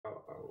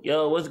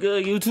Yo, what's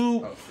good,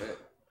 YouTube? Oh shit.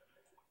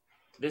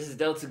 This is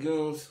Delta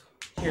Goonz,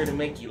 here to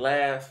make you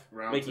laugh,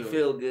 make you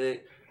feel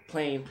good,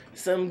 playing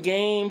some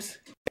games.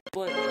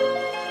 But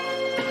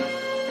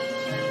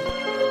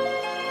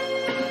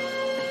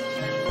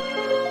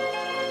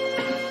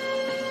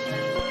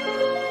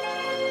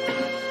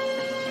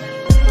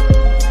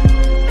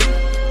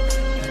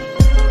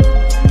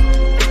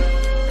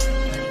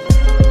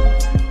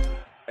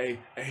hey.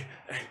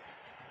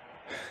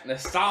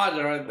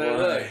 Nostalgia right there.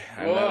 Boy,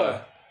 I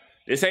know.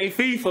 This ain't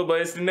FIFA,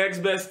 but it's the next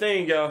best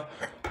thing, y'all.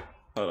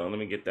 Hold on, let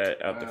me get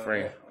that out the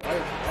frame. Why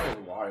is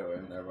Wario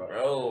in there, bro?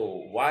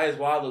 Bro, why is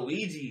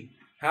Waluigi?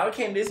 How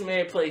can this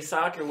man play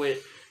soccer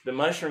with the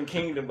Mushroom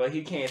Kingdom, but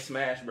he can't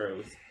Smash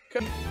Bros?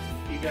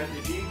 He got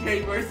the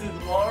DK versus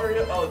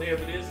Mario. Oh, damn,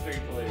 it is 3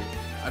 players.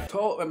 I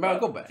told, bro,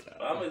 go back.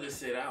 I'm gonna just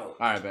sit out.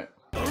 All right, man.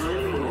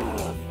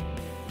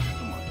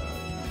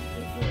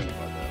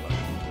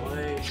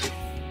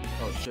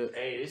 Oh shit.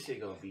 Hey, this shit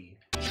gonna be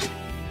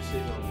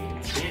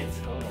intense.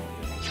 Hold on.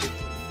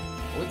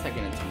 We're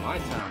taking it to my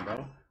time,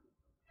 bro.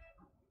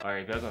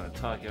 Alright, if y'all gonna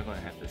talk, y'all gonna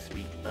have to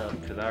speak up,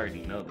 because I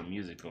already know the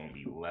music gonna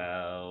be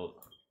loud.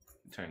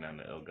 Turn down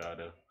the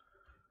Elgato.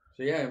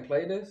 So you haven't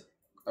played this?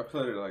 I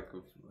played it like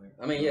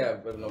I mean, yeah,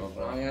 but no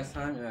long ass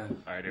time, yeah.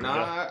 Alright, there we I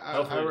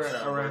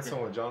go. ran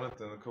some with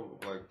Jonathan a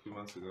few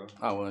months ago.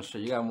 Oh well,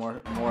 shit, you got more.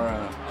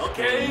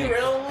 Okay,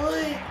 real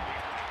wood.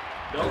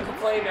 Don't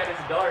complain that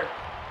it's dark.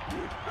 I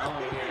don't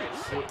wanna hear that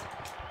shit.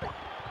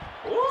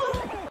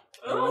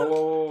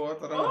 Whoa, I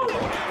thought I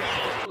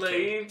was Look,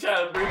 he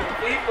trying to bring the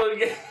FIFA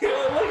again.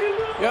 Look at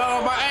him. Yo,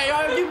 but hey, yo,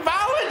 you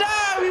fouling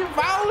now? You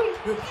fouling?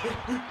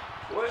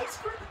 What?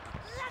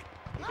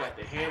 He got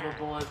the hammer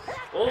boys.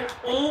 Oh.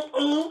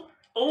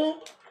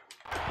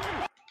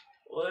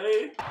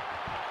 Wait.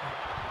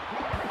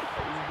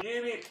 Let's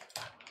get it.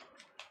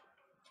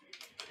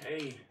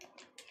 Hey.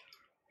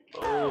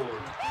 Oh.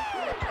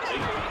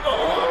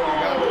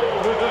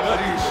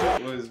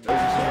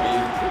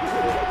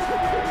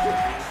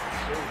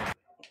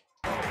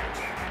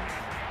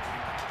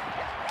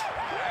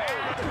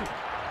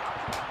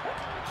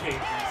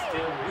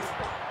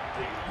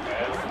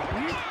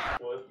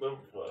 What the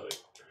fuck?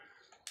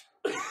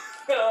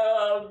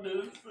 I'm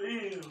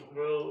deceased,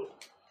 bro.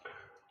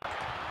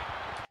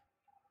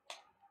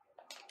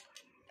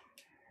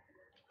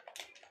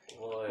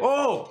 Boy,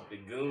 Oh! The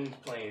Goonz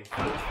playing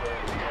FIFA for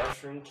the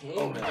Mushroom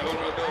King.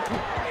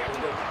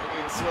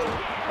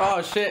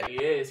 Oh shit. He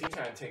is. He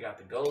trying to take out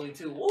the goalie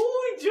too.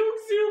 Ooh, he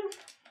jukes him.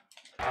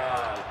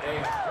 Ah,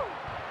 damn.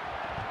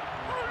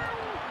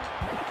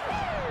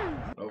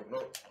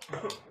 Nope.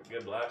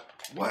 Good block.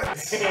 What?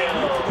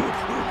 Hell.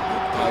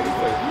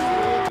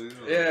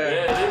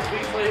 Yeah. This be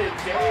playing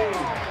game.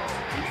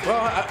 Bro,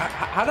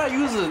 how do I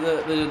use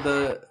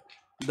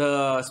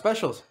the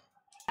specials?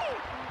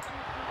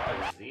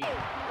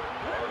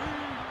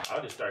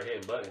 I'll just start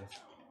hitting buttons.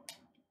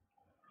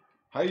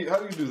 How do you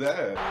do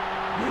that?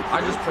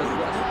 I just press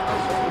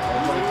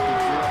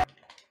that.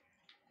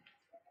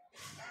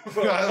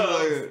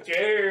 I'm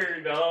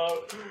scared,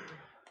 dog.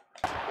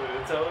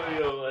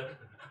 Antonio, like,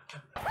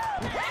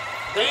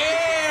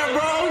 damn,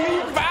 bro, you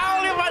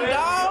fouling my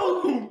dog.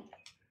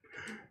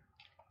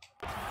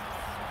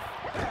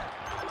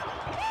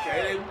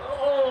 okay,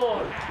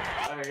 oh.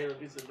 Alright, let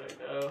me sit back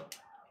down.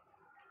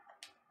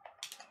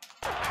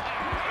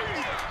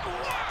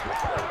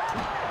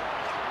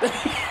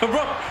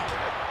 Bro.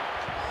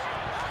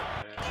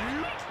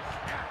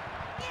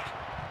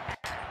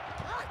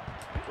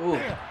 Ooh.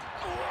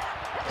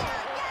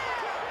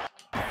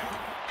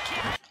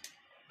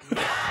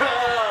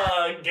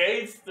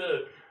 Gangster.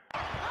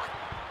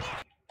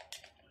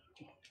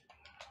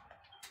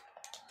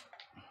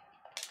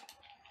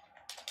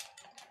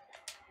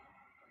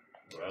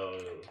 Bro,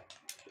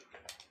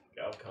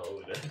 y'all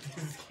cold at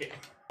this game.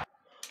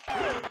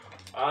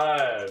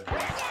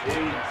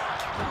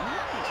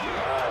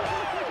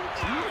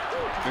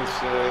 Good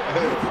shit.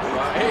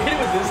 Hit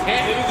with his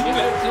hand.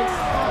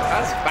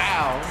 That's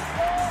foul.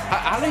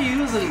 How do you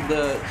use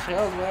the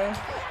shells, man?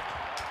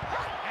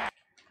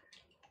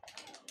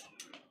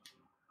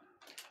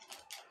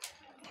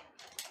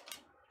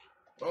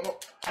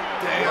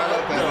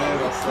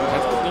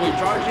 When you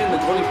charge in, the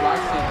goalie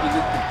blocks it, he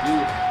gets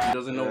confused. He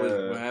doesn't know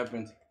what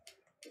happens.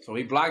 So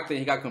he blocked it,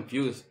 he got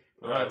confused.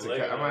 I'm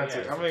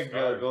gonna make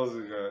goals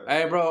again.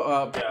 Hey,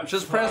 bro,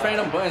 just press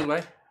random buttons,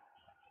 man.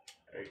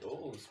 Hey,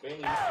 oh,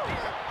 spinning.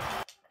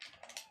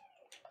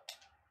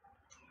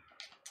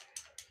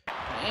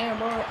 Damn,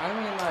 bro, I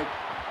mean, like.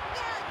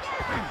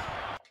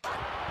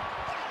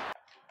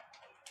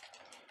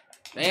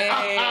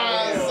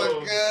 Damn. It's so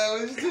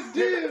good. What you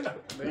did?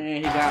 Man,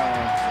 he got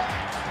one.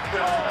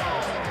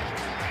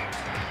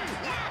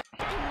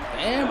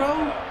 Damn, bro.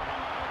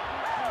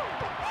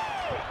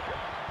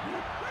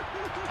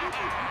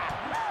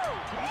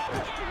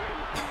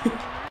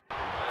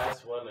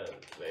 Last one that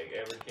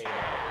ever came out.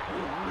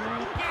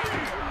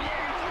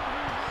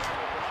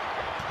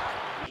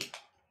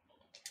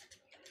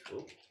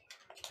 Ooh.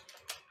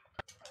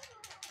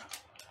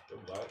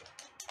 Good block.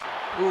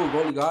 Ooh,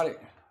 goalie got it.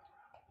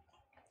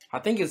 I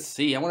think it's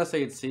C. I want to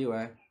say it's C,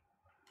 right?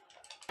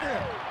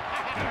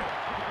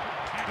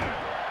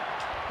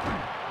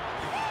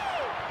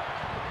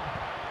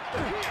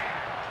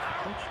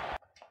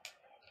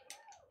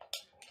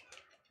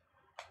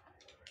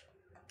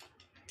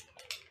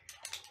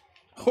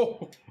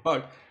 Oh,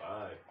 fuck.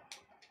 Five.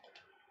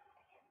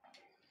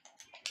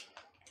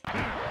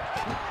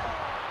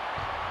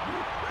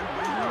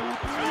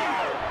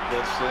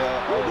 That shit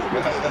out. Oh,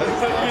 God.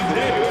 You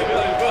did.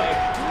 Like, fuck.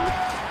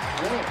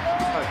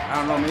 I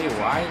don't know, maybe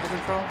why the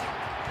control?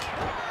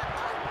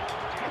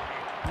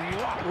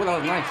 Well, that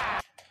was nice.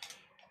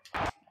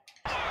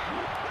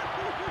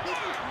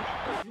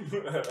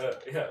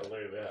 Yeah,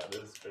 look at that.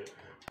 This fit.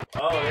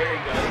 Oh, there you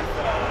go. He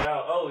found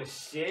out. Oh,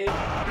 shit. Was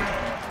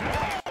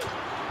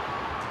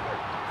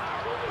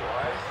it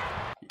Y?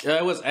 Yeah,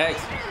 it was X.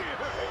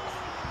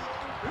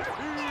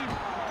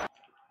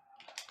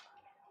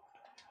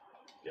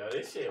 Yo,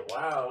 this shit,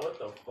 wow. What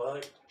the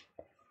fuck?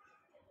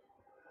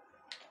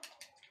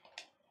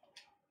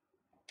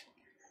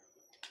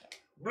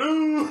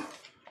 Blue.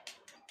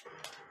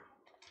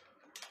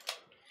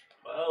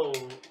 Oh.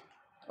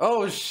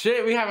 Oh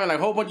shit, we having like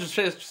a whole bunch of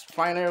shit just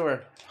flying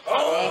everywhere.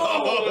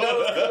 Oh, that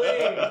was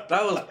clean.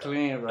 That was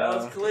clean, bro. That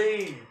was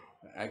clean.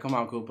 Hey, come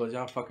on, Koopas.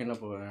 Y'all fucking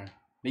up over there.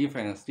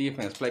 Defense.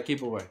 Play,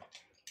 keep away.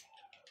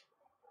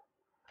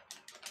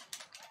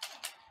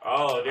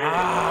 Oh, there you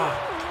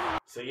go.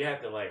 So you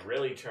have to like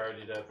really charge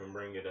it up and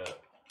bring it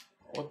up.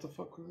 What the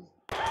fuck was it?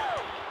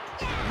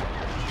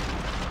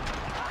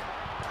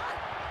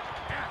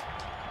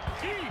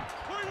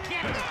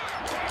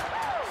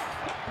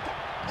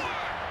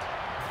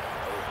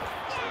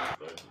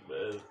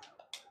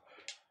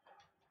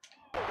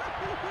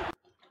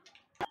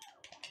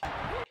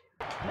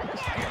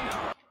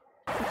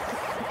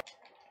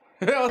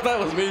 I thought that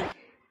was me.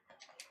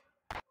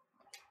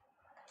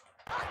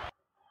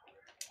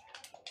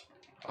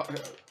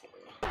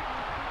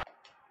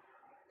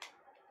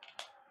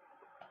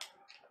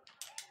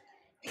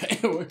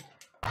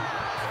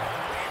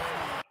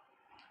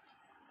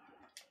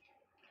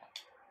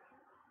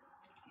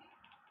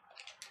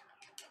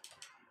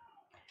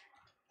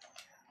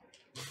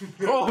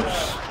 Oh,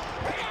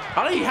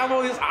 how do you have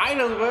all these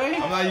items,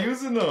 man? I'm not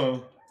using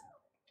them.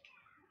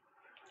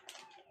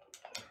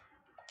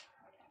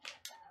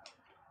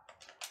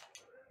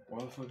 Why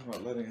the fuck am I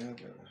letting it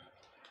happen?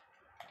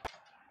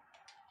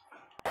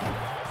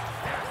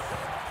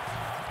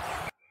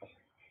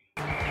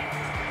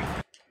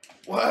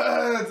 What?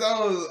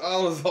 I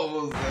was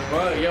almost there.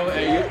 Bro, you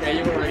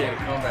were ready to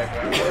come back,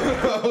 bro.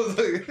 I was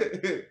like,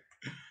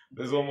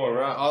 there's one more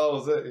round. Oh, that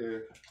was it.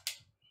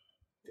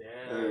 Yeah.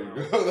 Damn. There you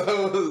go.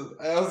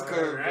 I was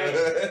coming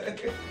back.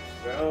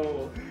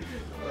 Bro.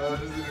 I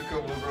just did a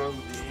couple of rounds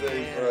with the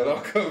stage, bro.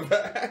 I'll come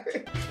back.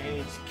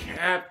 Change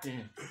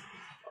captain.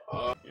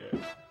 Yeah.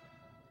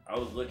 I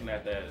was looking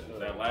at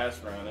that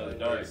last round. That was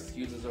dark.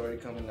 Excuses already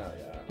coming out,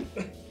 y'all.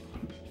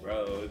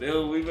 Bro,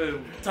 dude, we've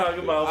been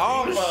talking about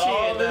Oh, FIFA shit,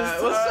 all this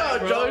time, what's up,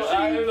 bro. Joshi?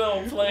 I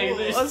don't play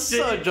this What's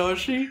shit. up,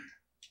 Joshi?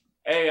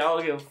 Hey, I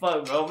don't give a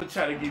fuck, bro. I'm gonna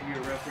try to give you a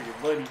rep for your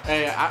buddy.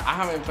 Hey, I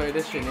haven't played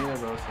this shit neither,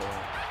 bro, so...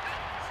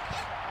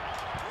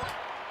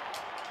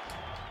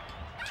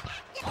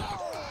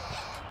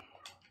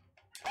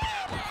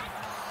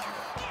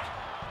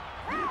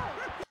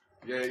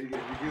 Yeah, you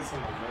get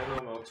some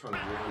momentum. I'm trying to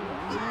get it.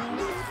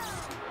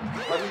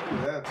 How do you do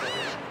that,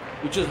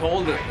 though? You just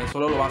hold it, and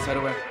solo lo va a hacer,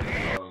 güey.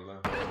 Oh, no.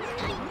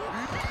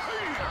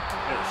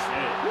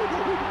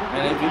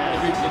 And if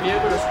you're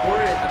able to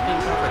score it, I think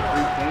it's like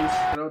 3 points,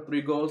 you know,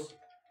 3 goals.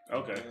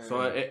 Okay.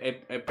 So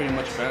it pretty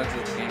much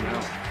balances the game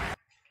out.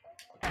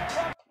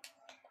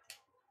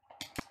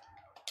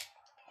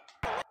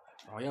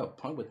 Oh, yeah,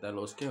 punk with that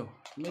low skill.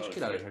 Mitch,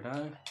 get out of here,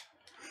 dog.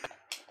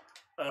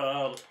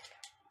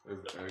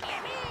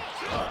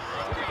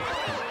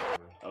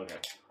 Okay.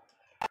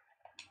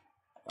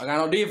 I got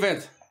no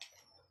defense.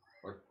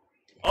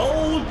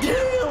 Oh,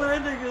 damn,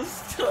 that nigga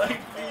stuck me.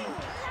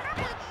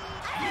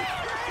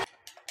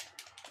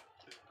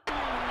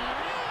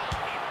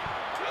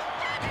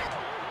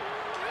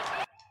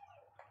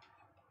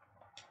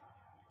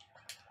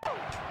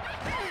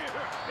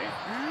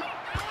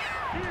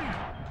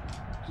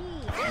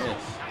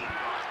 Yes.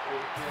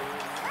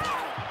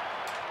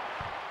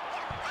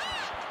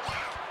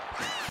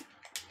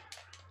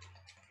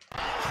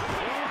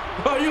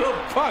 Oh, you a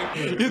punk!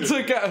 You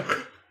took out.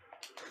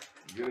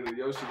 Get it to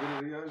Yoshi,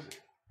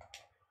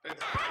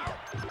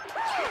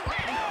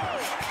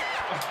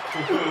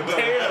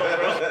 Damn,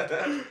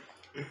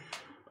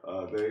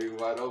 bro. There he's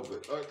wide open.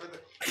 Oh,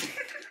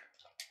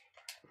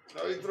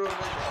 no, he threw it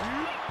back.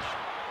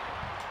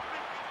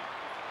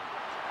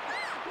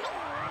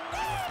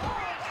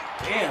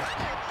 Damn.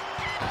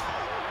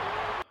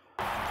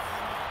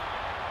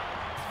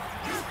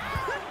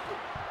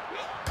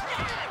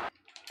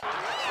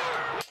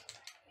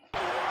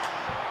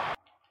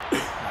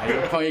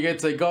 You get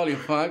to goal, you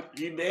fuck.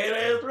 You dead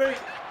ass right.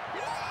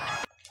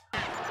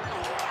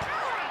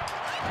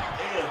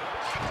 Damn.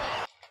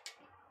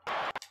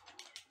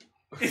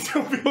 It's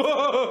gonna be.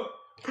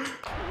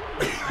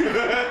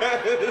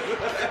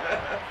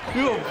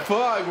 You a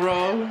fuck,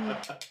 bro.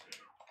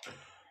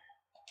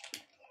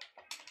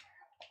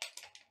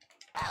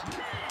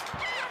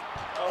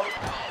 Oh.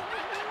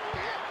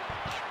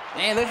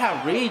 Man, they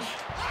have reach.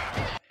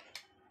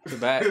 Too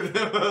bad.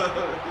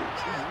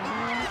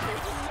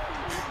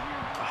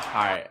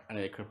 Alright, I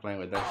need to quit playing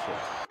with that shit.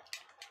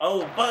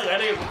 Oh fuck, I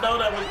didn't even know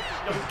that was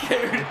no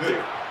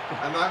character.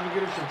 I'm not even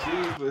getting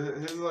confused, but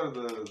his are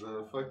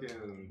the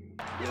fucking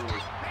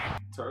little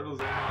turtles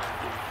in there.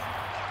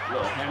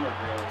 Little hammer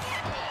girls.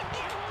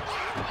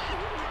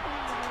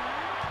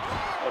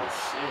 Oh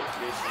shit,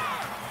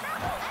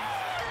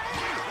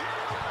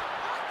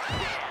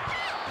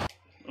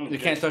 bitch. You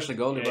can't touch the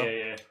goalie, bro.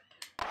 Yeah.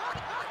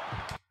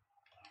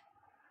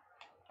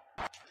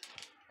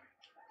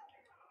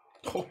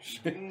 Oh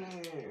shit.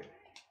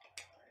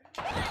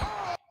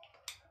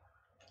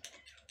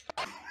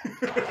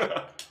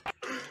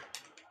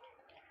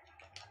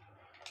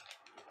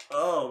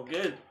 Oh,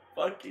 good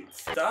fucking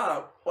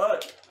stop.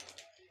 What?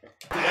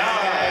 Give it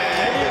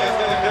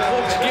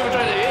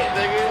try to hit,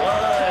 nigga.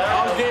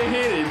 I'm getting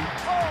hit.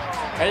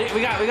 Hey,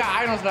 we got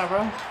items now,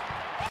 bro.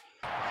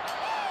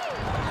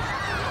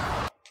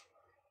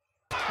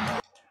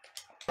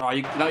 Oh,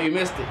 you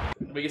missed it.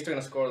 But you're still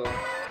gonna score though.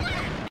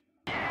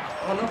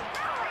 Oh no.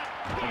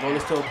 My goal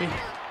is still OP.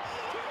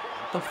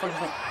 What the fuck is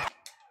that?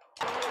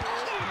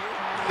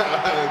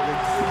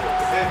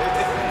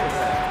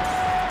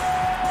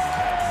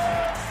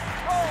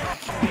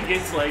 He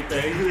gets like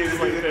that. He gets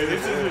like that.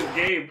 This is his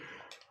game.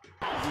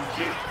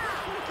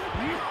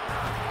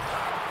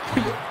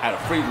 Had a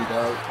freebie,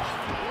 dog.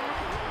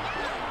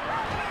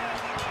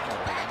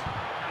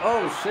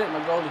 Oh shit, my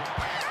goalie.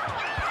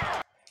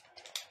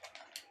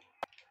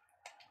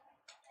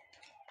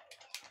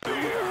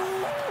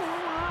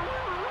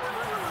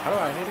 How do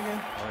I hit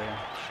again? Oh yeah.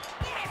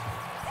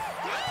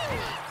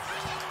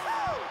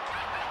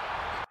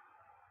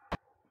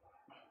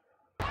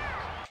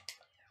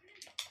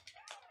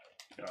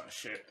 Oh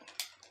shit.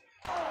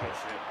 Oh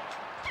shit.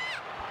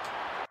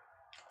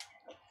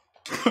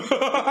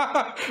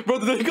 Bro,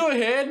 did they go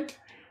ahead?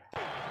 Oh,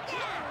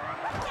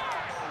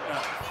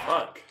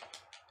 fuck.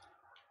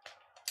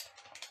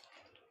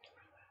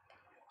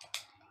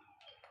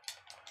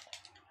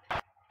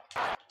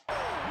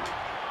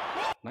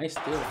 Nice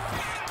steal. Ooh,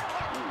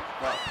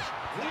 fuck.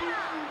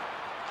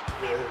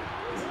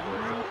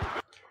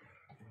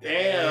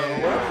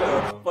 Damn, what the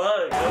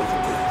fuck? That's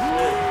good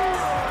shit.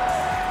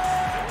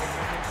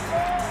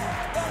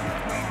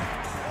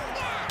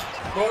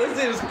 Bro, this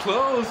thing is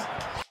close.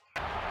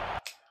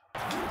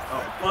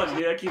 Oh fuck,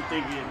 dude, I keep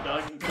thinking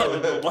Donkey Kong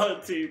is the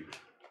one team.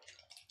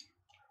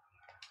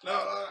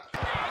 No.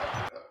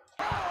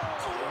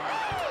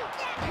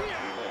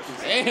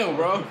 Damn,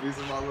 bro.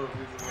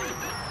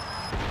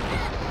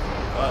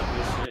 Fuck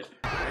this shit.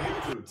 I hit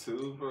you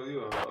too, bro.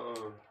 You a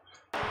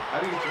how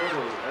do you throw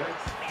those, X?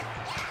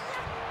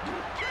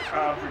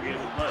 I'll forget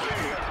the button.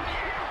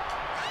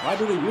 Why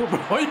do they you, bro?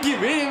 Why you keep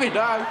hitting me,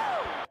 dog?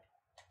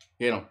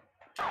 Get him.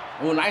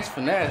 Oh, nice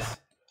finesse.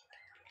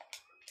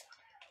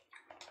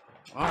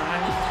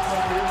 Alright.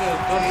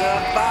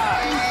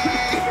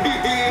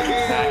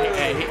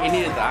 Hey, he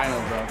needed the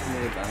item, bro. He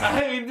needed the item. I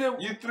hate them.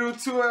 You threw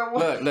two at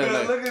once.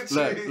 Look at you.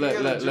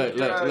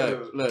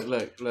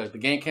 Look. The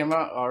game came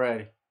out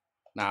already.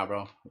 Nah,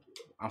 bro.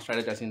 I'm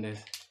strategizing this.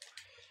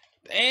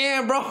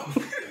 Damn, bro.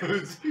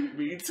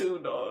 Me too,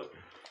 dog.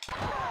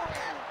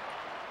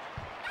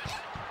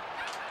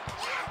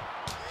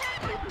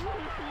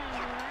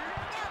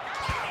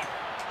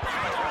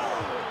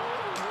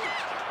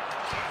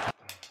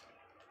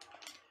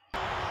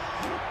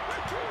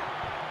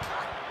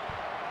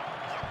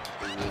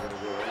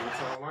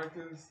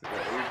 Marcus? They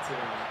got 18.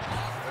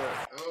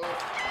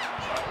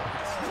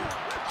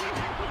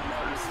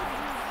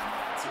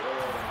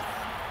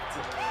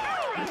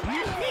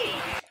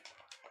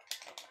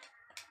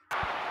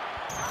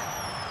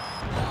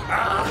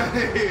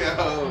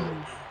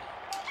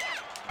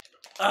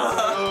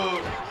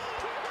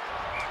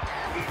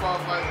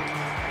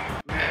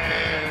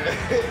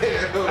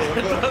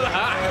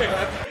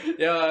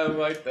 Yo, I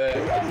like that.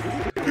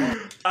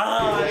 Oh,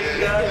 I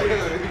got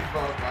it.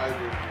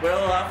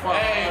 Well, I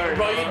fought hard,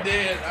 bro, you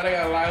did. I think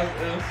I lied.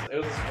 It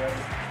was a scram.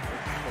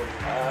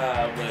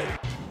 But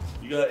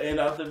you gonna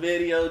end off the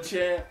video,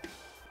 champ?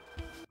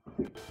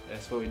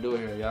 That's what we do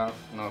here, y'all.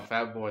 You know,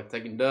 fat boy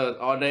taking dubs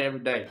all day,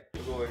 every day.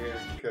 We're going ahead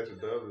and catch a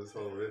dub this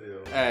whole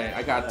video. Hey,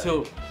 I got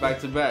two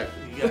back to back.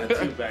 You got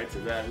two back to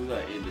back. We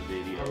gonna end the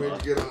video. I'm ready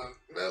to get on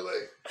LA.